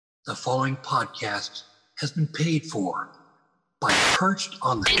The following podcast has been paid for by Perched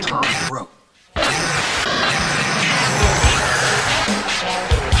on the Top Rope.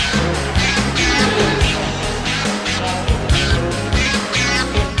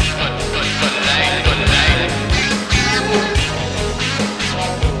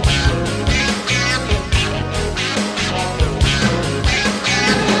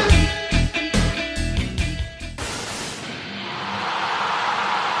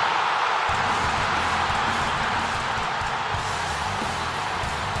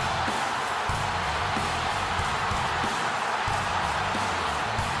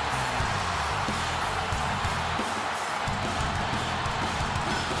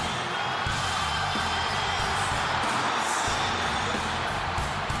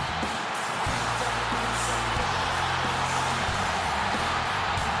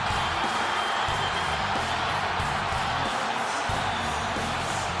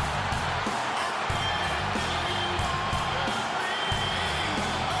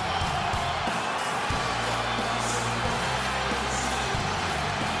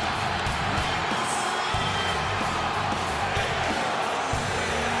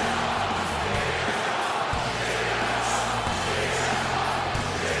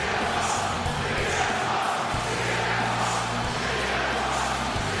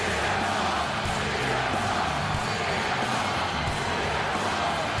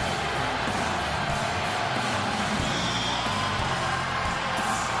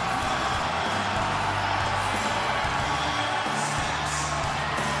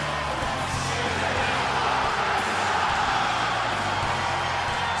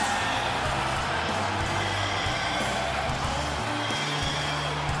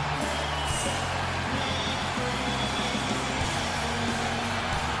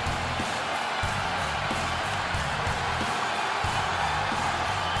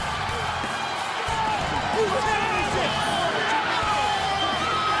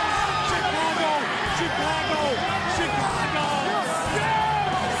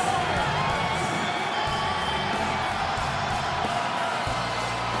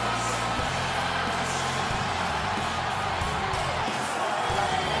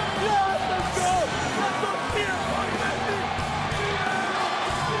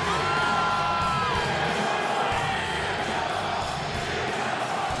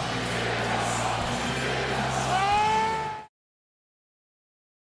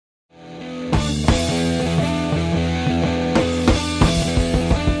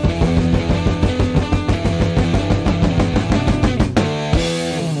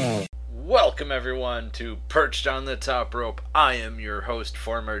 Welcome everyone to Perched on the Top Rope. I am your host,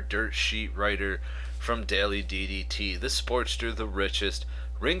 former dirt sheet writer from Daily DDT, the Sportster, the richest,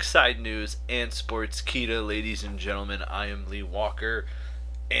 ringside news, and Sportskeeda. Ladies and gentlemen, I am Lee Walker,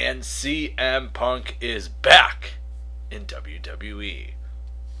 and CM Punk is back in WWE.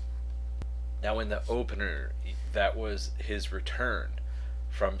 Now in the opener, that was his return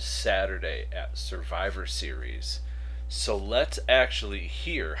from Saturday at Survivor Series. So let's actually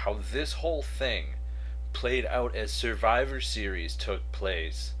hear how this whole thing played out as Survivor Series took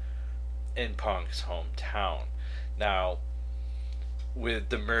place in Punk's hometown. Now, with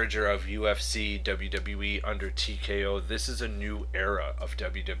the merger of UFC, WWE under TKO, this is a new era of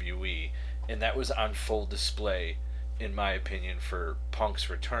WWE, and that was on full display, in my opinion, for Punk's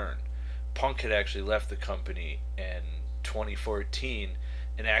return. Punk had actually left the company in 2014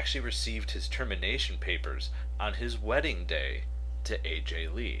 and actually received his termination papers on his wedding day to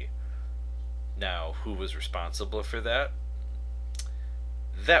AJ Lee. Now, who was responsible for that?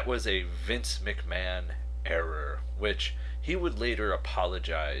 That was a Vince McMahon error, which he would later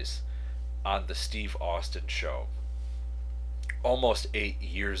apologize on the Steve Austin show almost 8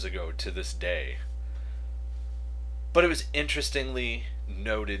 years ago to this day. But it was interestingly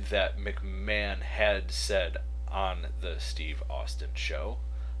noted that McMahon had said on the Steve Austin show,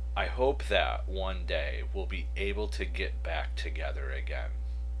 I hope that one day we'll be able to get back together again.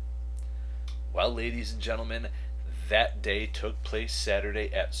 Well, ladies and gentlemen, that day took place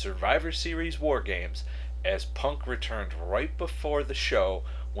Saturday at Survivor Series War Games as Punk returned right before the show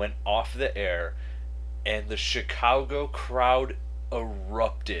went off the air and the Chicago crowd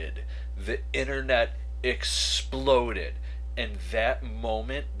erupted. The internet exploded. And that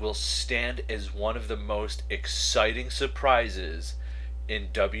moment will stand as one of the most exciting surprises in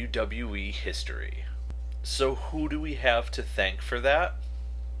WWE history. So who do we have to thank for that?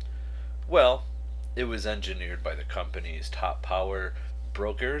 Well, it was engineered by the company's top power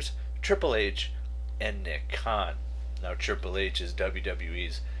brokers, Triple H and Nick Khan. Now Triple H is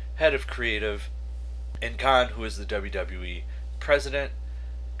WWE's head of creative, and Khan, who is the WWE president,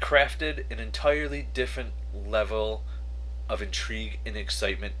 crafted an entirely different level of intrigue and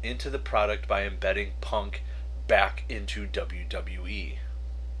excitement into the product by embedding Punk back into WWE.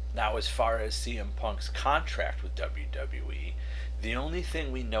 Now, as far as CM Punk's contract with WWE, the only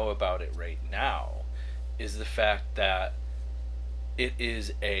thing we know about it right now is the fact that it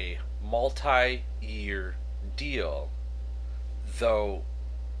is a multi-year deal, though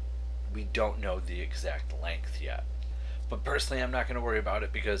we don't know the exact length yet. But personally, I'm not going to worry about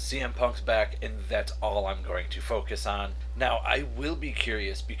it because CM Punk's back, and that's all I'm going to focus on. Now, I will be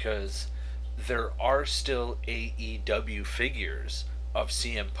curious because there are still AEW figures of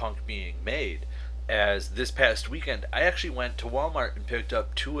CM Punk being made. As this past weekend, I actually went to Walmart and picked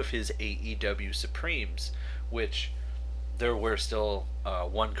up 2 of his AEW Supremes, which there were still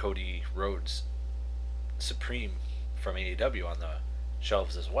one Cody Rhodes Supreme from AEW on the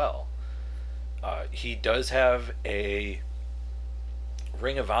shelves as well. He does have a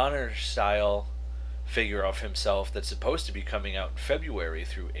Ring of Honor style figure of himself that's supposed to be coming out in February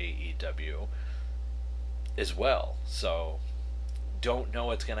through AEW as well. So, don't know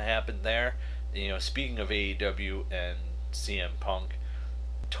what's going to happen there. You know, speaking of AEW and CM Punk,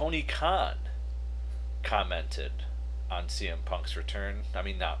 Tony Khan commented on CM Punk's return. I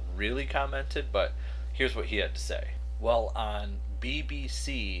mean, not really commented, but here's what he had to say. Well, on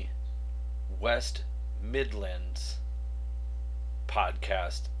BBC West Midlands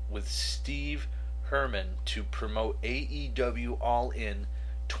podcast with Steve Herman to promote AEW All In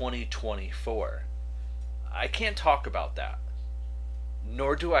 2024. I can't talk about that,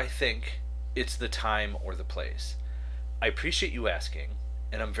 nor do I think it's the time or the place. I appreciate you asking,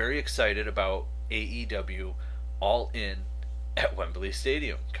 and I'm very excited about AEW All In at Wembley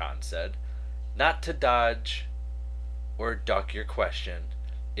Stadium, Khan said. Not to dodge or duck your question,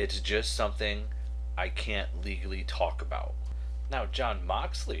 it's just something I can't legally talk about. Now, Jon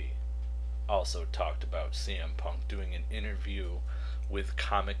Moxley also talked about CM Punk doing an interview with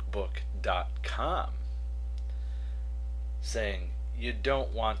comicbook.com, saying, "You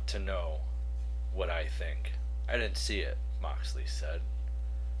don't want to know what I think." I didn't see it, Moxley said.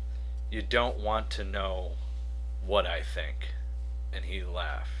 "You don't want to know what I think." And he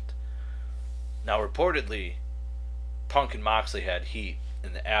laughed. Now, reportedly, Punk and Moxley had heat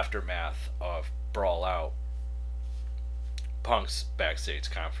in the aftermath of Brawl Out, Punk's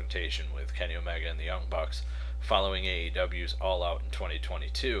backstage confrontation with Kenny Omega and the Young Bucks following AEW's All Out in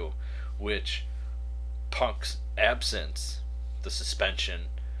 2022, which Punk's absence, the suspension,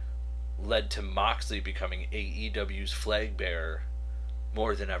 led to Moxley becoming AEW's flag bearer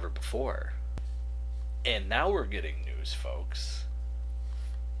more than ever before. And now we're getting news, folks,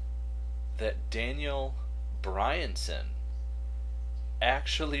 that Daniel Bryanson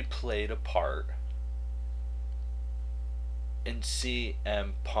actually played a part in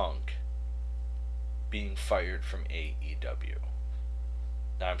CM Punk being fired from AEW.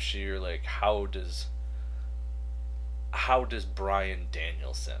 Now I'm sure you're like, how does Bryan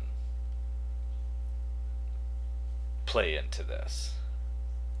Danielson play into this?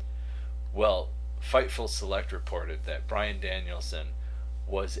 Well, Fightful Select reported that Bryan Danielson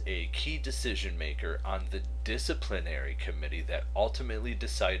was a key decision maker on the disciplinary committee that ultimately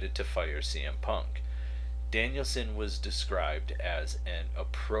decided to fire CM Punk. Danielson was described as an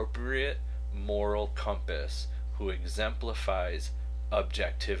appropriate moral compass who exemplifies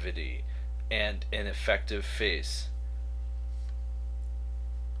objectivity and an effective face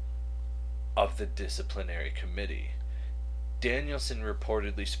of the disciplinary committee. Danielson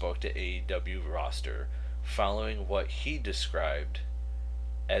reportedly spoke to AEW roster following what he described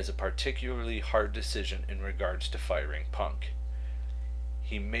as a particularly hard decision in regards to firing Punk.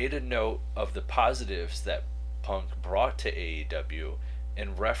 He made a note of the positives that Punk brought to AEW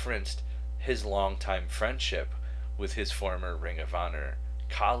and referenced his longtime friendship with his former Ring of Honor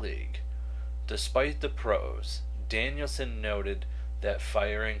colleague. Despite the pros, Danielson noted that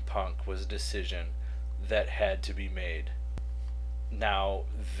firing Punk was a decision that had to be made. Now,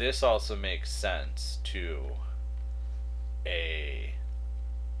 this also makes sense to a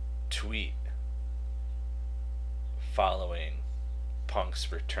tweet following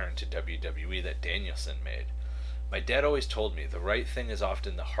Punk's return to WWE that Danielson made. My dad always told me the right thing is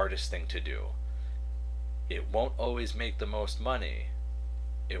often the hardest thing to do. It won't always make the most money.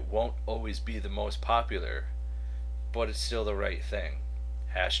 It won't always be the most popular, but it's still the right thing.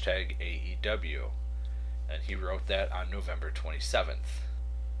 Hashtag AEW. And he wrote that on November 27th.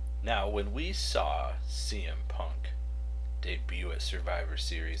 Now, when we saw CM Punk debut at Survivor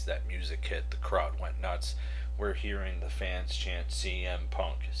Series, that music hit, the crowd went nuts. We're hearing the fans chant CM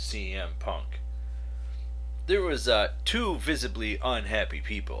Punk, CM Punk. there was two visibly unhappy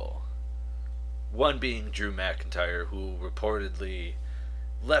people. One being Drew McIntyre, who reportedly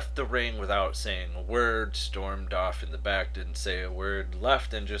left the ring without saying a word, stormed off in the back, didn't say a word,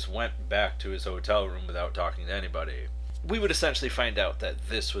 left and just went back to his hotel room without talking to anybody. We would essentially find out that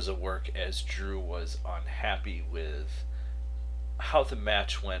this was a work as Drew was unhappy with how the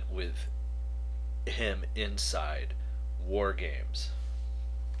match went with him inside War Games.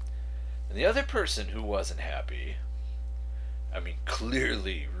 And the other person who wasn't happy, I mean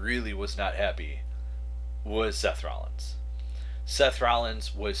clearly really was not happy, was Seth Rollins. Seth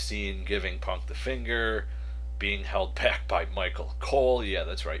Rollins was seen giving Punk the finger, being held back by Michael Cole. Yeah,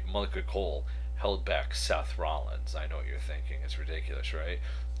 that's right, Michael Cole held back Seth Rollins. I know what you're thinking. It's ridiculous, right?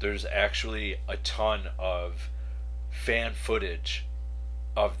 There's actually a ton of fan footage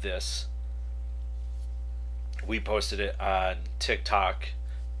of this. We posted it on TikTok.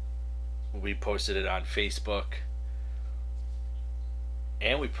 We posted it on Facebook.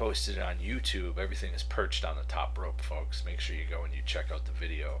 And we posted it on YouTube. Everything is perched on the top rope, folks. Make sure you go and you check out the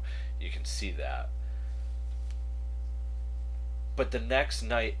video. You can see that. But the next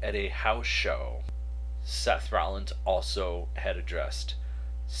night at a house show, Seth Rollins also had addressed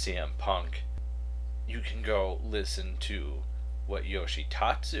CM Punk. You can go listen to what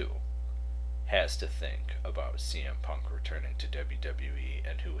Yoshitatsu has to think about CM Punk returning to WWE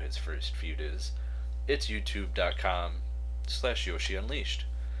and who his first feud is. It's youtube.com/Yoshi Unleashed.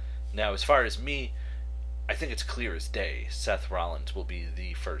 Now, as far as me, I think it's clear as day Seth Rollins will be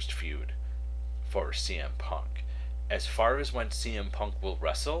the first feud for CM Punk. As far as when CM Punk will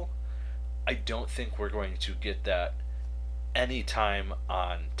wrestle, I don't think we're going to get that anytime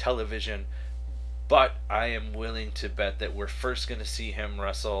on television, but I am willing to bet that we're first going to see him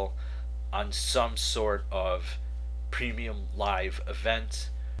wrestle on some sort of premium live event.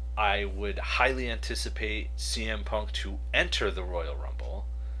 I would highly anticipate CM Punk to enter the Royal Rumble,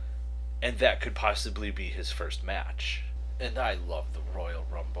 and that could possibly be his first match. And I love the Royal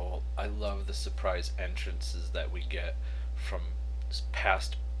Rumble. I love the surprise entrances that we get from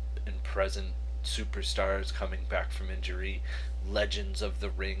past and present superstars coming back from injury, legends of the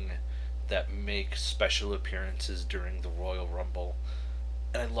ring that make special appearances during the Royal Rumble.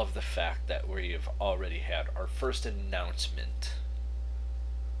 And I love the fact that we have already had our first announcement,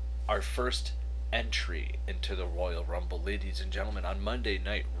 our first entry into the Royal Rumble, ladies and gentlemen, on Monday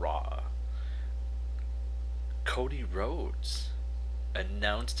Night Raw. Cody Rhodes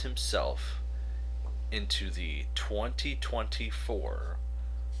announced himself into the 2024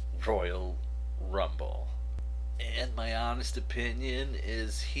 Royal Rumble. And my honest opinion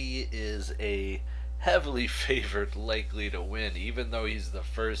is he is a heavily favored, likely to win, even though he's the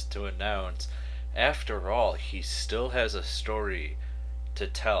first to announce. After all, he still has a story to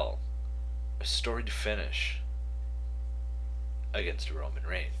tell, a story to finish against Roman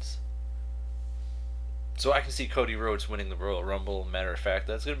Reigns. So I can see Cody Rhodes winning the Royal Rumble. Matter of fact,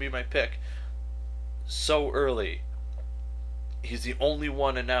 that's going to be my pick. So early. He's the only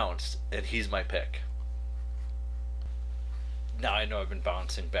one announced, and he's my pick. Now, I know I've been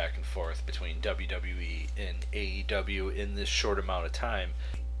bouncing back and forth between WWE and AEW in this short amount of time,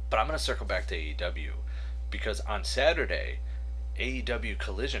 but I'm going to circle back to AEW, because on Saturday, AEW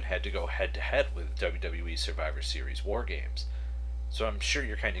Collision had to go head-to-head with WWE Survivor Series War Games. So I'm sure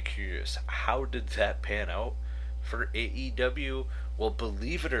you're kind of curious, how did that pan out for AEW? Well,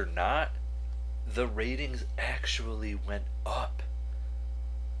 believe it or not, the ratings actually went up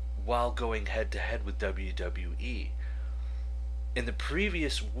while going head-to-head with WWE. In the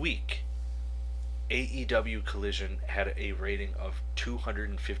previous week, AEW Collision had a rating of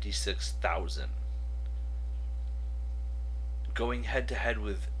 256,000. Going head-to-head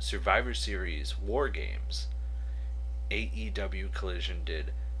with Survivor Series War Games, AEW Collision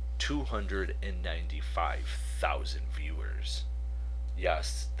did 295,000 viewers.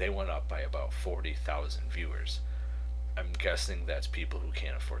 Yes, they went up by about 40,000 viewers. I'm guessing that's people who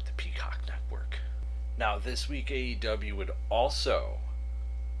can't afford the Peacock Network. Now, this week AEW would also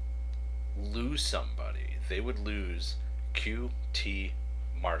lose somebody. They would lose QT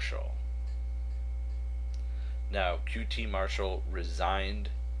Marshall. Now, QT Marshall resigned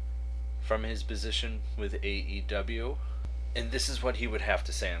from his position with AEW, and this is what he would have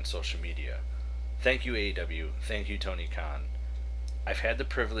to say on social media. Thank you, AEW. Thank you, Tony Khan. I've had the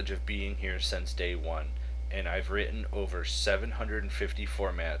privilege of being here since day one, and I've written over 750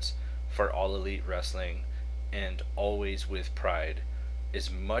 formats for All Elite Wrestling, and always with pride. As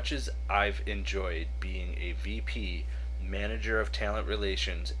much as I've enjoyed being a VP, manager of talent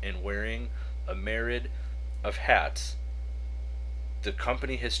relations, and wearing a myriad of hats, The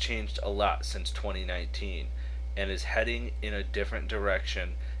company has changed a lot since 2019 and is heading in a different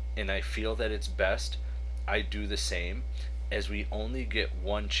direction, and I feel that it's best I do the same, as we only get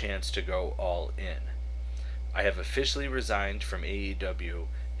one chance to go all in. I have officially resigned from AEW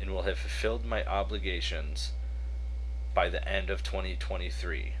and will have fulfilled my obligations by the end of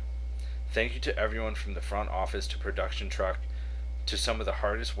 2023. Thank you to everyone from the front office to production truck to some of the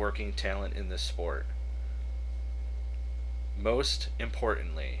hardest working talent in this sport. Most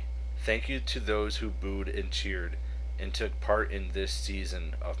importantly, thank you to those who booed and cheered and took part in this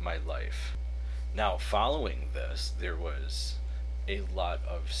season of my life. Now, following this, there was a lot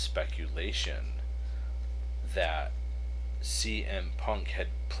of speculation that CM Punk had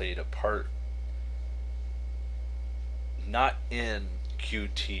played a part not in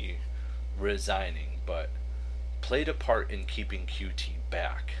QT resigning, but played a part in keeping QT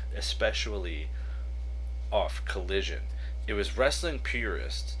back, especially off Collision. It was wrestling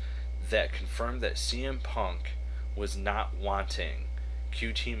purists that confirmed that CM Punk was not wanting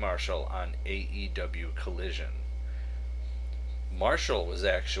QT Marshall on AEW Collision. Marshall was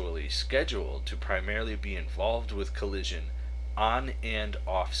actually scheduled to primarily be involved with Collision on and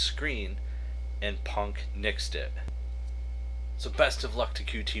off screen, and Punk nixed it. So best of luck to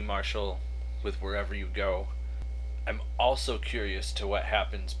QT Marshall with wherever you go. I'm also curious to what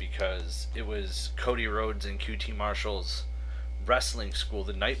happens, because it was Cody Rhodes and QT Marshall's wrestling school,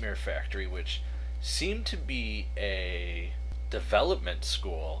 the Nightmare Factory, which seemed to be a development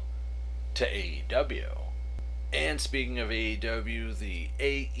school to AEW. And speaking of AEW, the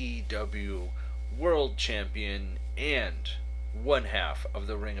AEW World Champion and one half of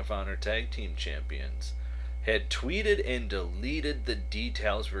the Ring of Honor Tag Team Champions had tweeted and deleted the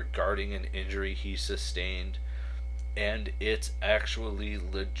details regarding an injury he sustained, and it's actually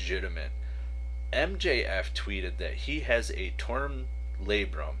legitimate. MJF tweeted that he has a torn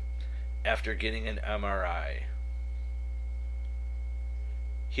labrum after getting an MRI.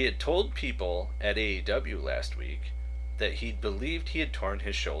 He had told people at AEW last week that he believed he had torn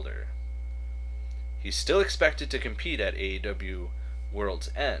his shoulder. He's still expected to compete at AEW World's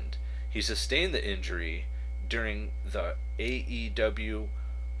End. He sustained the injury during the AEW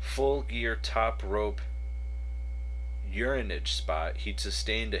Full Gear Top Rope urinage spot. He'd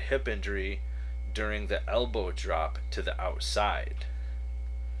sustained a hip injury during the elbow drop to the outside.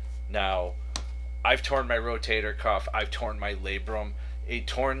 Now, I've torn my rotator cuff. I've torn my labrum. A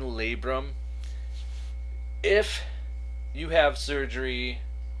torn labrum, if you have surgery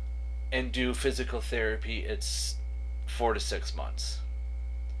and do physical therapy, it's 4 to 6 months.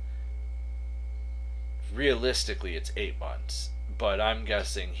 Realistically, it's 8 months, but I'm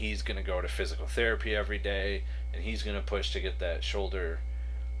guessing he's going to go to physical therapy every day, and he's going to push to get that shoulder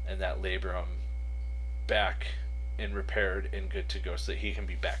and that labrum back and repaired and good to go so that he can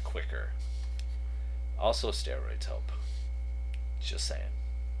be back quicker. Also, steroids help. Just saying.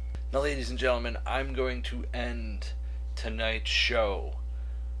 Now, ladies and gentlemen, I'm going to end tonight's show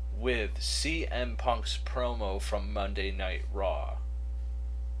with CM Punk's promo from Monday Night Raw.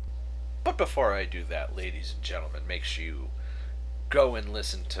 But before I do that, ladies and gentlemen, make sure you go and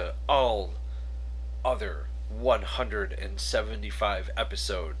listen to all other 175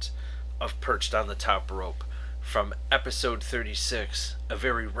 episodes of Perched on the Top Rope. From episode 36, a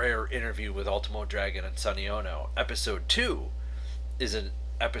very rare interview with Ultimo Dragon and Sonny Ono. Episode 2 is an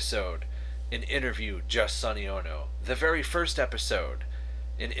interview just Sonny Ono. The very first episode,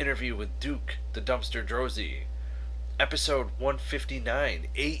 an interview with Duke the Dumpster Drozy. Episode 159,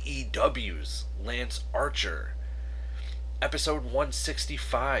 AEW's Lance Archer. Episode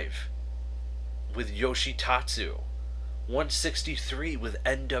 165 with Yoshitatsu. 163 with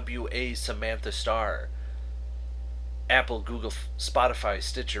NWA's Samantha Starr. Apple, Google, Spotify,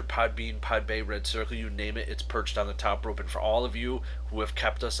 Stitcher, Podbean, Podbay, Red Circle, you name it, it's Perched on the Top Rope. And for all of you who have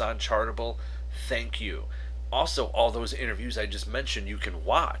kept us on Chartable, thank you. Also, all those interviews I just mentioned, you can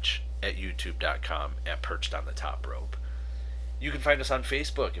watch at youtube.com at Perched on the Top Rope. You can find us on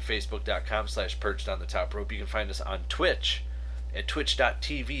Facebook at facebook.com/Perched on the Top Rope. You can find us on Twitch at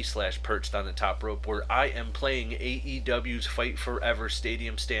twitch.tv/Perched on the Top Rope, where I am playing AEW's Fight Forever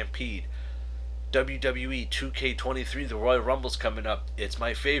Stadium Stampede. WWE 2K23, the Royal Rumble's coming up. It's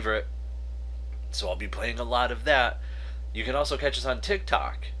my favorite, so I'll be playing a lot of that. You can also catch us on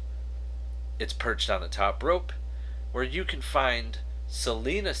TikTok. It's Perched on the Top Rope, where you can find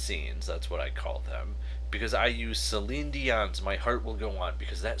Selena scenes, that's what I call them, because I use Celine Dion's My Heart Will Go On,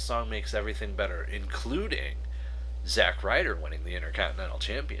 because that song makes everything better, including Zack Ryder winning the Intercontinental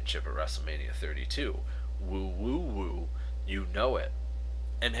Championship at WrestleMania 32. Woo, woo, woo. You know it.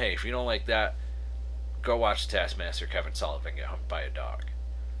 And hey, if you don't like that, go watch Taskmaster Kevin Sullivan get humped by a dog.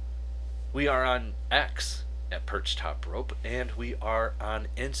 We are on X at Perched Top Rope, and we are on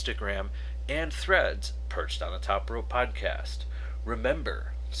Instagram and Threads, Perched on the Top Rope Podcast.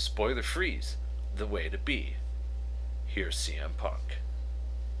 Remember, spoiler free's the way to be. Here's CM Punk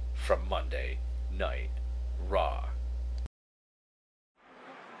from Monday Night Raw.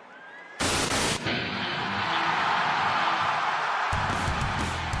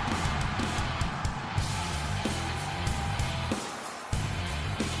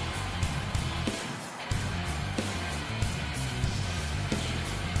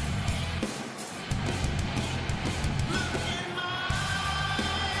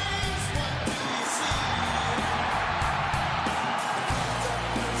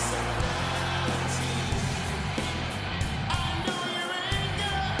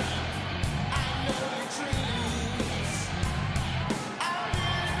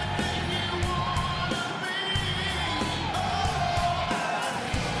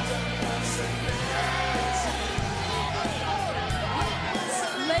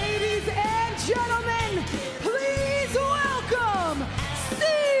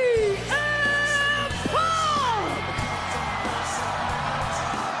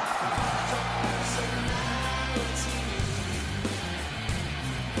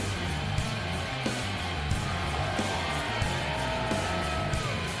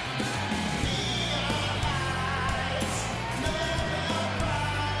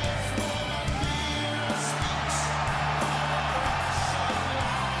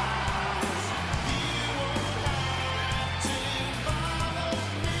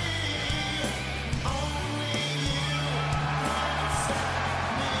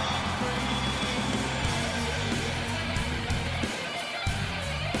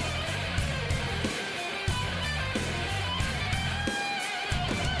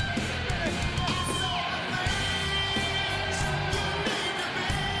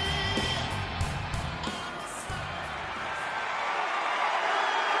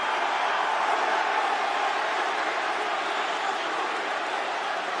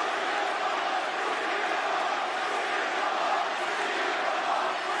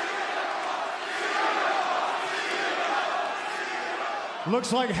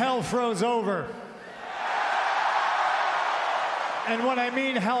 Looks like hell froze over. And when I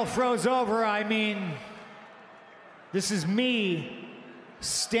mean hell froze over, I mean this is me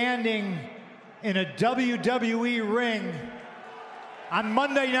standing in a WWE ring on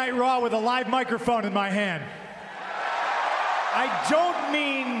Monday Night Raw with a live microphone in my hand. I don't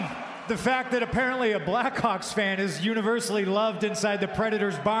mean the fact that apparently a Blackhawks fan is universally loved inside the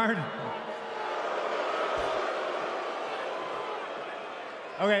Predators barn.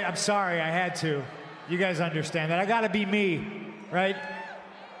 Okay, I'm sorry, I had to. You guys understand that. I gotta be me, right?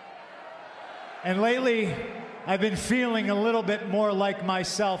 And lately, I've been feeling a little bit more like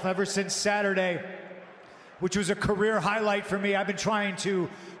myself ever since Saturday, which was a career highlight for me. I've been trying to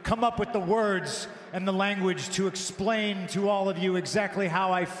come up with the words and the language to explain to all of you exactly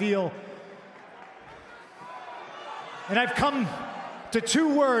how I feel. And I've come to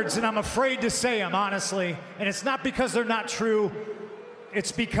two words, and I'm afraid to say them, honestly. And it's not because they're not true.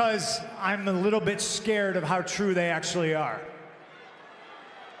 It's because I'm a little bit scared of how true they actually are.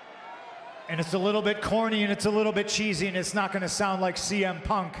 And it's a little bit corny and it's a little bit cheesy and it's not going to sound like CM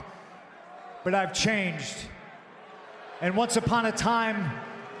Punk, but I've changed. And once upon a time,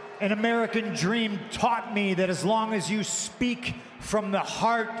 an American dream taught me that as long as you speak from the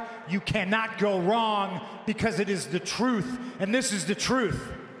heart, you cannot go wrong because it is the truth. And this is the truth.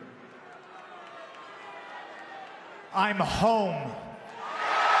 I'm home.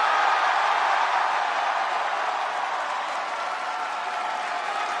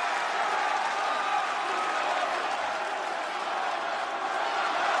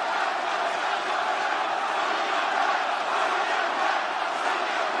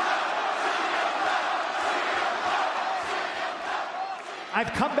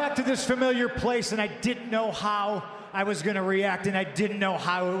 I've come back to this familiar place and I didn't know how I was going to react and I didn't know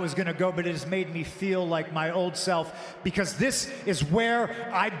how it was going to go, but it has made me feel like my old self because this is where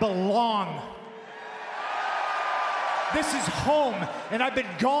I belong. This is home, and I've been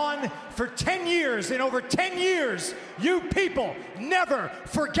gone for 10 years, and over 10 years, you people never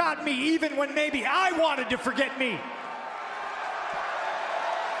forgot me, even when maybe I wanted to forget me.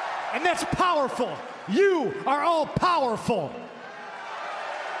 And that's powerful. You are all powerful.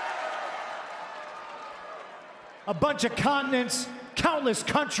 A bunch of continents, countless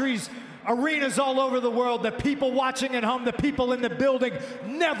countries, arenas all over the world, the people watching at home, the people in the building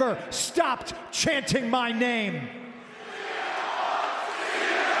never stopped chanting my name.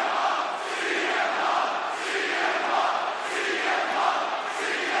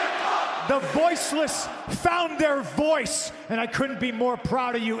 The voiceless found their voice, and I couldn't be more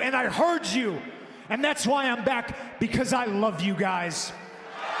proud of you, and I heard you. And that's why I'm back, because I love you guys.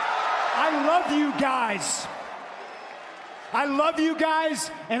 I love you guys. I love you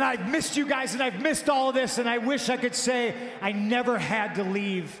guys, and I've missed you guys, and I've missed all of this, and I wish I could say I never had to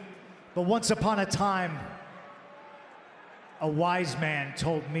leave. But once upon a time, a wise man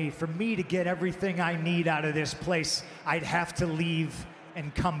told me, for me to get everything I need out of this place, I'd have to leave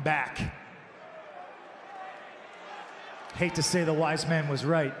and come back. Hate to say the wise man was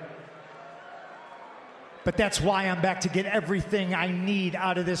right. But that's why I'm back, to get everything I need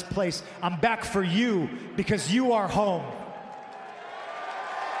out of this place. I'm back for you, because you are home.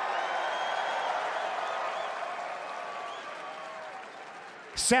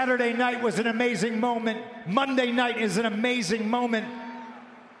 Saturday night was an amazing moment. Monday night is an amazing moment.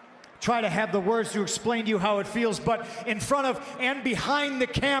 Try to have the words to explain to you how it feels, but in front of and behind the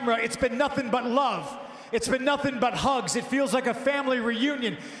camera, it's been nothing but love. It's been nothing but hugs. It feels like a family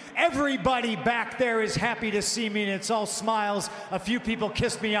reunion. Everybody back there is happy to see me, and it's all smiles. A few people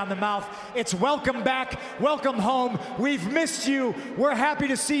kissed me on the mouth. It's welcome back, welcome home. We've missed you. We're happy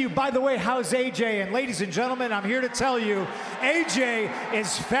to see you. By the way, how's AJ? And ladies and gentlemen, I'm here to tell you, AJ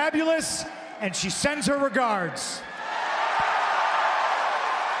is fabulous, and she sends her regards.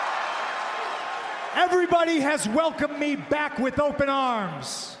 Everybody has welcomed me back with open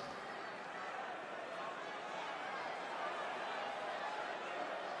arms.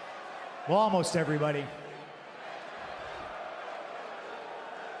 Well, almost everybody.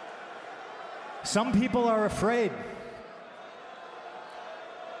 Some people are afraid.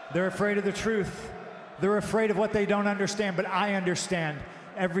 They're afraid of the truth. They're afraid of what they don't understand, but I understand.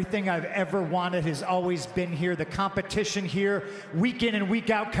 Everything I've ever wanted has always been here. The competition here, week in and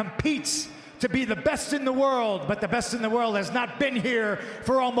week out, competes to be the best in the world, but the best in the world has not been here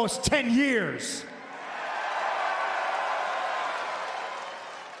for almost 10 years.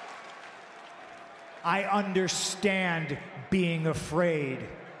 I understand being afraid.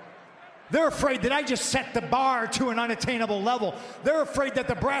 They're afraid that I just set the bar to an unattainable level. They're afraid that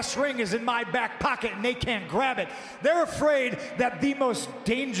the brass ring is in my back pocket and they can't grab it. They're afraid that the most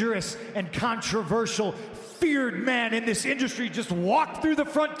dangerous and controversial, feared man in this industry just walked through the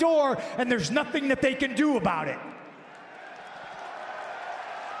front door and there's nothing that they can do about it.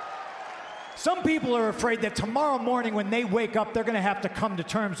 Some people are afraid that tomorrow morning when they wake up, they're going to have to come to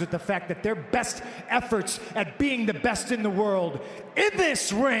terms with the fact that their best efforts at being the best in the world, in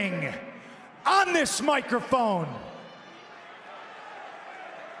this ring, on this microphone,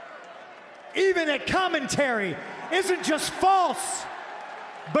 even at commentary, isn't just false,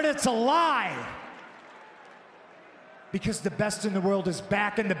 but it's a lie. Because the best in the world is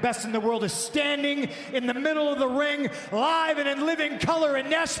back, and the best in the world is standing in the middle of the ring, live and in living color in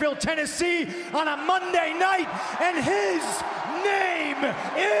Nashville, Tennessee, on a Monday night, and his name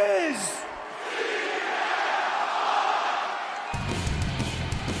is...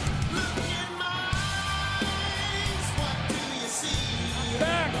 I'm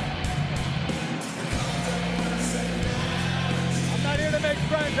back. I'm not here to make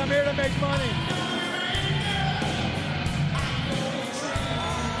friends, I'm here to make money.